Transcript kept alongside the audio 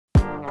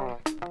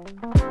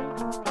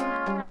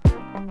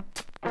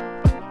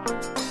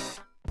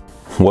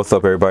What's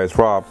up everybody, it's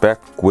Rob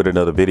back with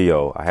another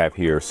video. I have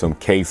here some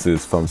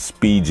cases from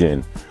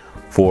Spigen,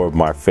 four of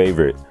my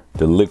favorite: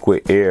 the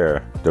Liquid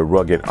Air, the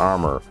Rugged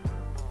Armor,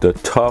 the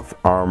Tough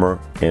Armor,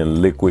 and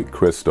Liquid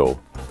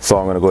Crystal. So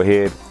I'm gonna go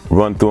ahead,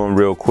 run through them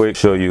real quick,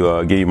 show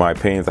you, give you my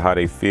opinions of how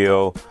they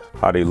feel,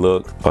 how they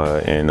look,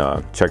 and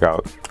check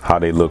out how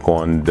they look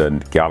on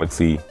the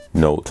Galaxy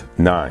Note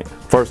 9.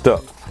 First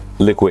up,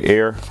 Liquid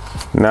Air.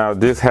 Now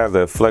this has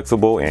a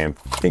flexible and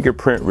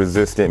fingerprint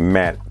resistant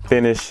matte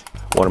finish.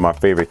 One of my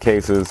favorite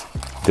cases.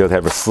 Does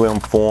have a slim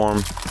form.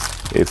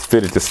 It's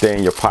fitted to stay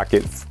in your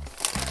pocket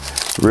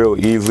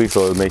real easily,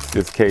 so it makes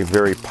this case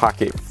very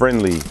pocket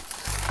friendly.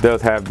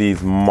 Does have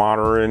these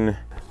modern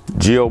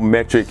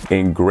geometric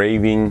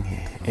engraving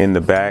in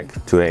the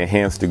back to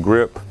enhance the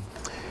grip.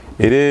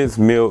 It is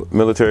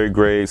military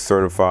grade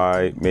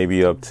certified,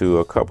 maybe up to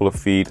a couple of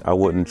feet. I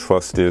wouldn't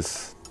trust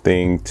this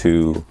thing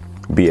to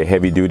be a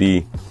heavy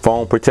duty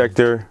phone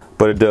protector,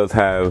 but it does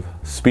have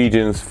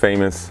Spigen's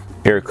famous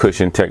air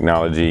cushion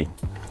technology,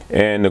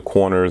 and the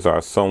corners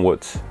are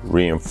somewhat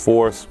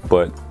reinforced,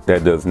 but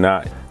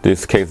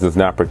this case does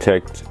not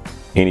protect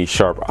any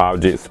sharp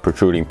objects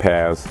protruding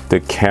past the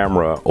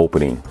camera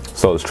opening.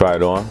 So let's try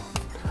it on.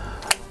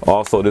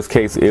 Also, this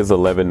case is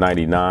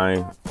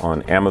 $11.99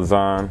 on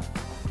Amazon.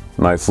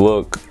 Nice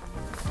look.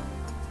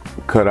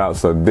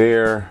 Cutouts are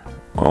there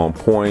on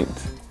point,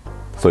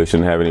 so you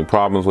shouldn't have any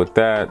problems with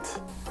that.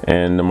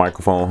 And the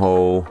microphone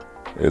hole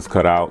is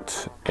cut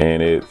out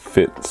and it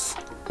fits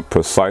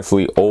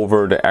precisely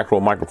over the actual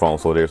microphone,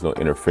 so there's no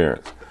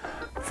interference.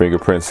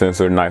 Fingerprint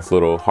sensor, nice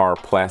little hard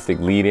plastic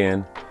lead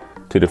in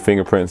to the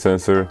fingerprint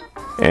sensor.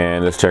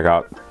 And let's check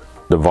out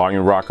the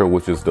volume rocker,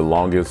 which is the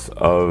longest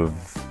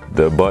of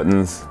the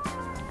buttons.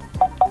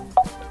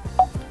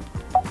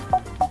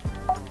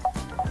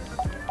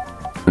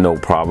 No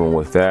problem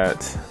with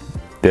that.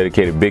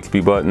 Dedicated Bixby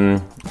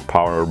button,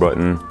 power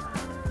button.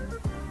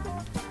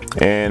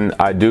 And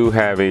I do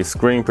have a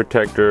screen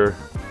protector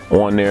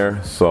on there,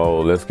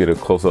 so let's get a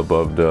close-up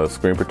of the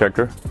screen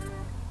protector.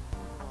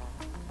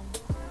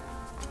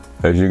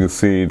 As you can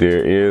see,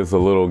 there is a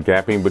little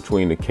gapping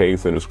between the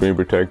case and the screen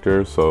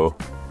protector, so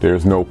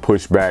there's no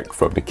pushback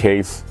from the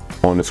case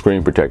on the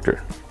screen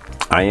protector.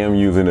 I am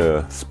using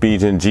a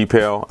Spigen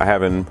G-Pel. I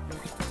haven't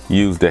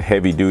used a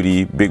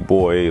heavy-duty big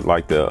boy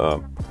like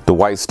the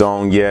White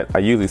Stone yet. I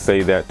usually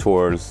say that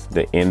towards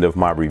the end of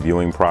my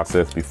reviewing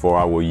process before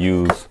I will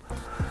use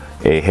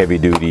a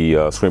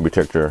heavy-duty screen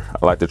protector.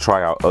 I like to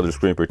try out other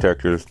screen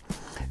protectors,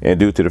 and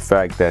due to the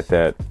fact that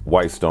that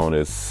White Stone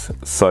is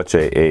such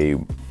a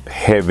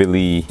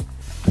heavily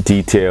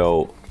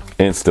detailed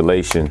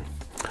installation.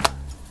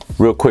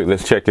 Real quick,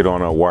 let's check it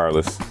on a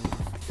wireless.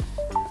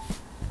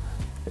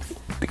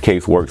 The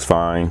case works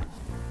fine.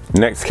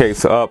 Next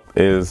case up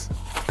is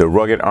the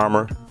Rugged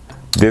Armor.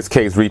 This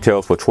case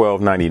retails for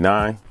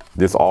 $12.99.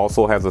 This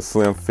also has a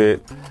slim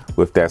fit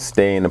with that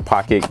stay in the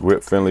pocket,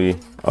 grip friendly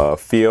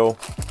feel.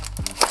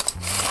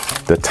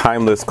 The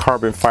timeless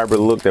carbon fiber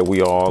look that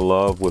we all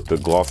love with the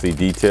glossy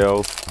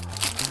details.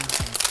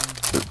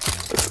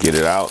 Let's get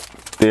it out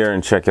there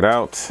and check it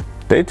out.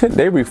 They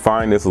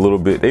refine this a little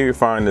bit. They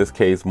refine this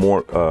case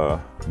more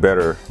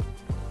better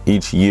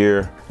each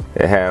year.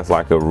 It has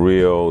like a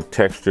real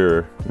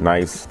texture,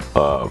 nice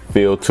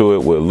feel to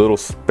it with little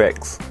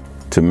specks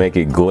to make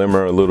it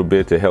glimmer a little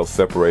bit to help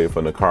separate it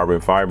from the carbon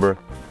fiber.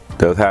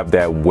 Does have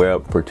that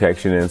web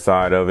protection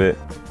inside of it.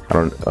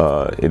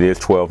 It is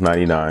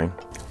 $12.99.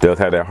 Does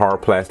have that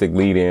hard plastic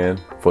lead in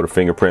for the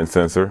fingerprint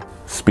sensor,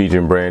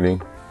 Spigen branding.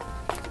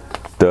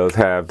 Does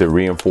have the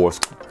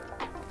reinforced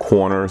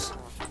corners.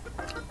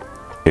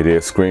 It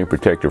is screen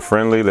protector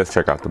friendly. Let's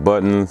check out the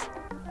buttons.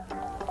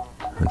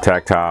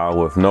 Tactile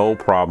with no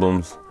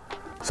problems.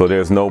 So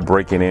there's no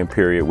breaking in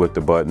period with the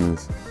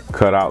buttons.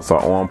 Cutouts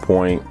are on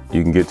point.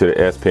 You can get to the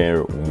S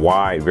Pen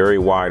wide, very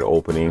wide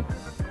opening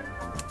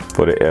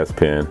for the S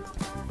Pen.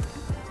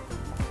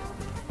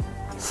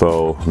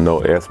 So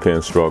no S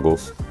Pen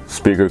struggles.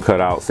 Speaker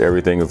cutouts,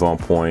 everything is on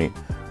point.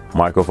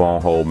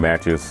 Microphone hole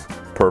matches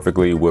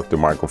perfectly with the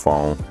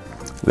microphone.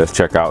 Let's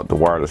check out the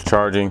wireless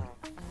charging.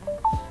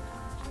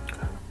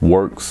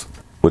 Works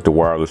with the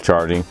wireless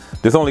charging.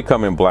 This only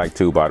come in black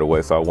too, by the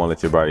way, so I want to let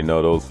everybody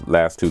know those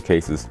last two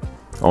cases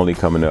only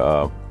come in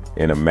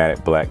a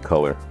matte black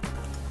color.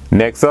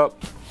 Next up,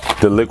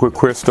 the Liquid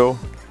Crystal.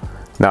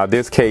 Now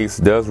this case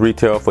does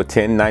retail for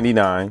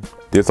 $10.99.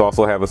 This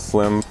also have a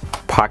slim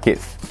pocket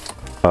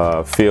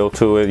feel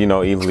to it, you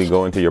know, easily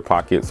go into your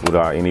pockets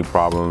without any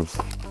problems.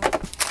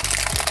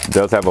 It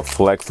does have a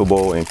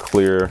flexible and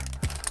clear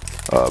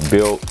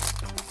build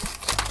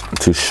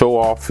to show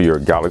off your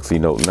Galaxy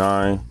Note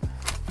 9.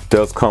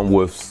 Does come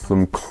with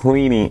some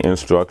cleaning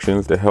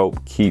instructions to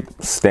help keep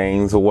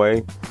stains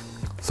away.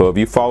 So if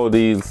you follow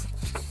these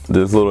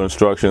little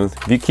instructions,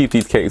 if you keep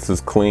these cases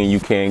clean,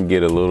 you can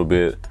get a little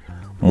bit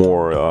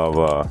more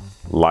of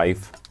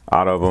life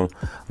out of them.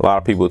 A lot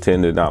of people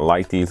tend to not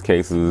like these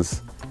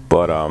cases,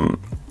 but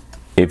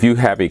if you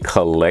have a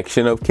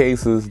collection of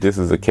cases, this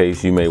is a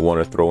case you may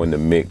want to throw in the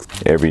mix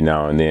every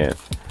now and then.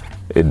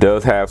 It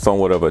does have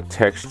somewhat of a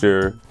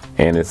texture,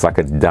 and it's like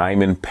a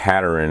diamond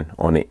pattern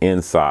on the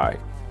inside.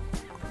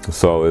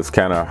 So it's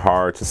kind of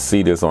hard to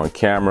see this on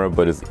camera,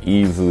 but it's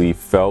easily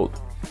felt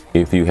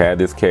if you had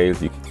this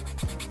case. I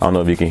don't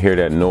know if you can hear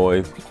that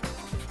noise,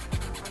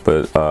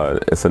 but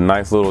it's a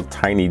nice little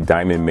tiny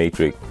diamond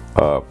matrix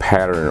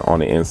pattern on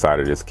the inside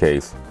of this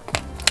case.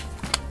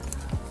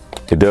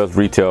 It does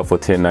retail for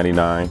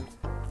 $10.99.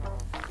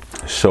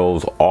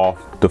 Shows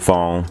off the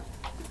phone.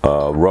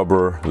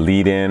 Rubber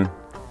lead-in,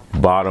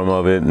 bottom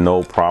of it,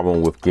 no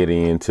problem with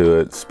getting into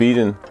it.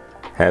 Spigen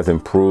has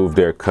improved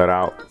their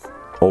cutout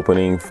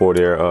opening for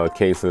their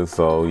cases,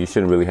 so you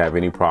shouldn't really have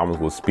any problems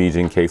with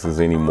Spigen cases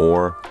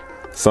anymore.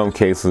 Some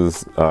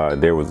cases,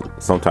 there was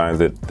sometimes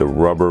that the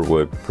rubber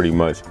would pretty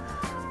much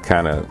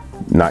kind of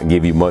not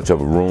give you much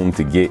of a room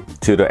to get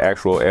to the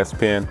actual S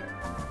Pen,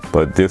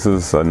 but this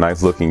is a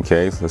nice looking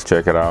case. Let's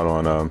check it out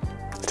on,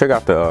 check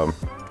out the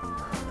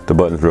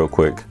buttons real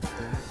quick.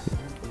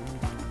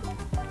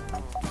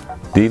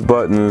 These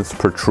buttons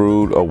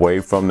protrude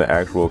away from the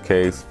actual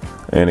case,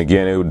 and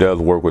again, it does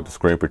work with the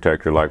screen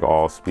protector like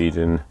all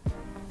Spigen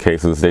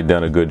cases. They've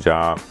done a good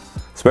job,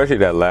 especially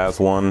that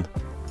last one,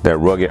 that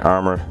rugged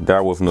armor.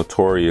 That was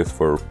notorious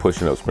for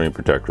pushing up screen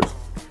protectors.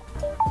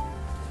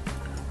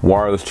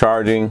 Wireless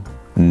charging,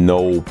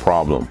 no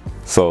problem.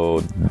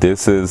 So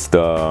this is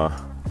the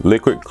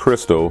liquid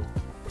crystal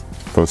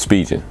from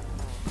Spigen.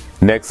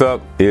 Next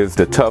up is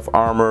the tough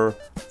armor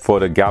for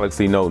the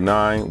Galaxy Note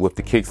 9 with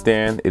the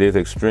kickstand. It is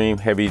extreme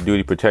heavy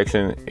duty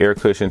protection, air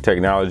cushion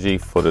technology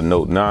for the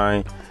Note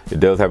 9.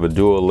 It does have a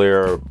dual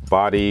layer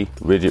body,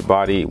 rigid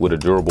body with a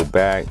durable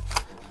back.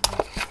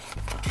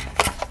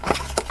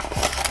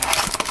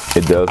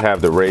 It does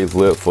have the raised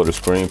lip for the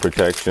screen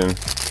protection,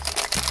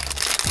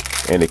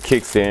 and a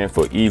kickstand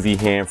for easy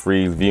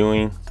hand-free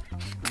viewing.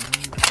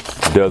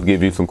 It does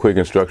give you some quick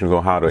instructions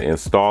on how to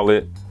install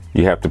it.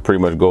 You have to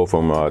pretty much go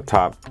from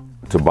top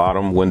to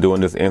bottom when doing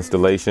this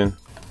installation.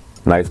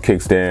 Nice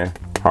kickstand,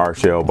 hard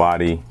shell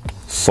body,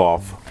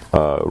 soft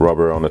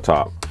rubber on the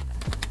top.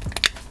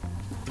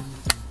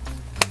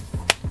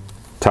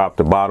 Top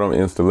to bottom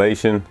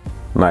installation,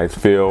 nice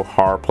feel,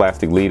 hard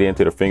plastic lead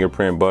into the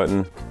fingerprint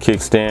button.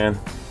 Kickstand,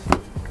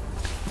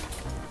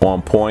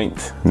 on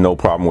point, no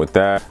problem with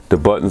that. The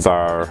buttons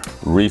are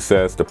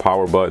recessed, the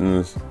power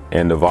buttons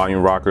and the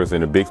volume rockers,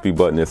 and the Bixby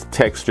button is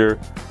texture.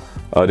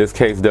 This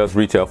case does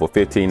retail for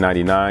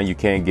 $15.99. You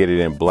can get it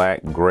in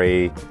black,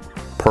 gray,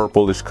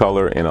 purplish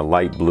color, and a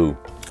light blue.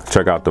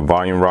 Check out the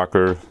volume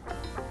rocker.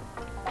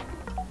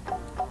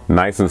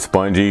 Nice and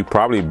spongy,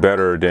 probably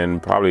better than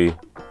probably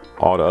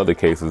all the other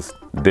cases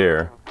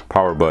there.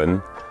 Power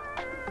button.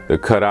 The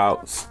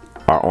cutouts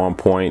are on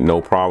point,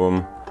 no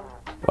problem.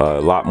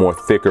 A lot more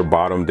thicker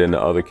bottom than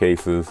the other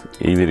cases.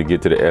 Easy to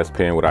get to the S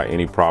Pen without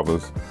any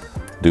problems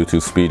due to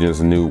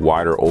Spigen's new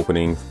wider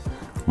openings.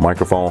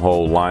 Microphone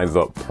hole lines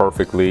up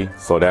perfectly,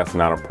 so that's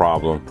not a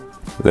problem.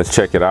 Let's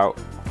check it out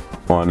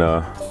on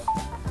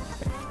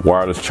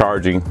wireless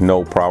charging,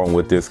 no problem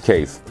with this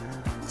case.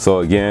 So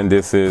again,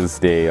 this is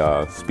the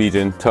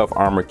Spigen Tough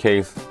Armor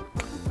case,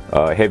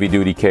 heavy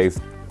duty case.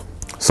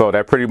 So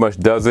that pretty much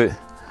does it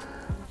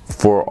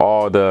for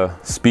all the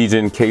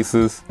Spigen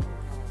cases.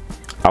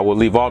 I will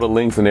leave all the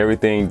links and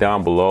everything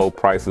down below,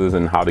 prices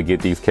and how to get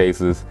these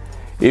cases.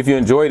 If you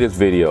enjoyed this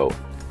video,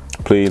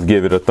 please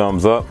give it a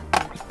thumbs up.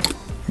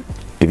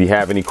 If you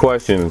have any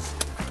questions,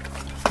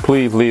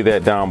 please leave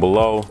that down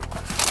below.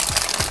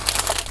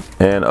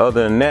 And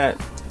other than that,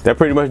 that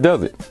pretty much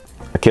does it.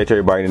 I'll catch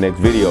everybody in the next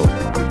video.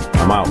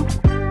 I'm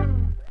out.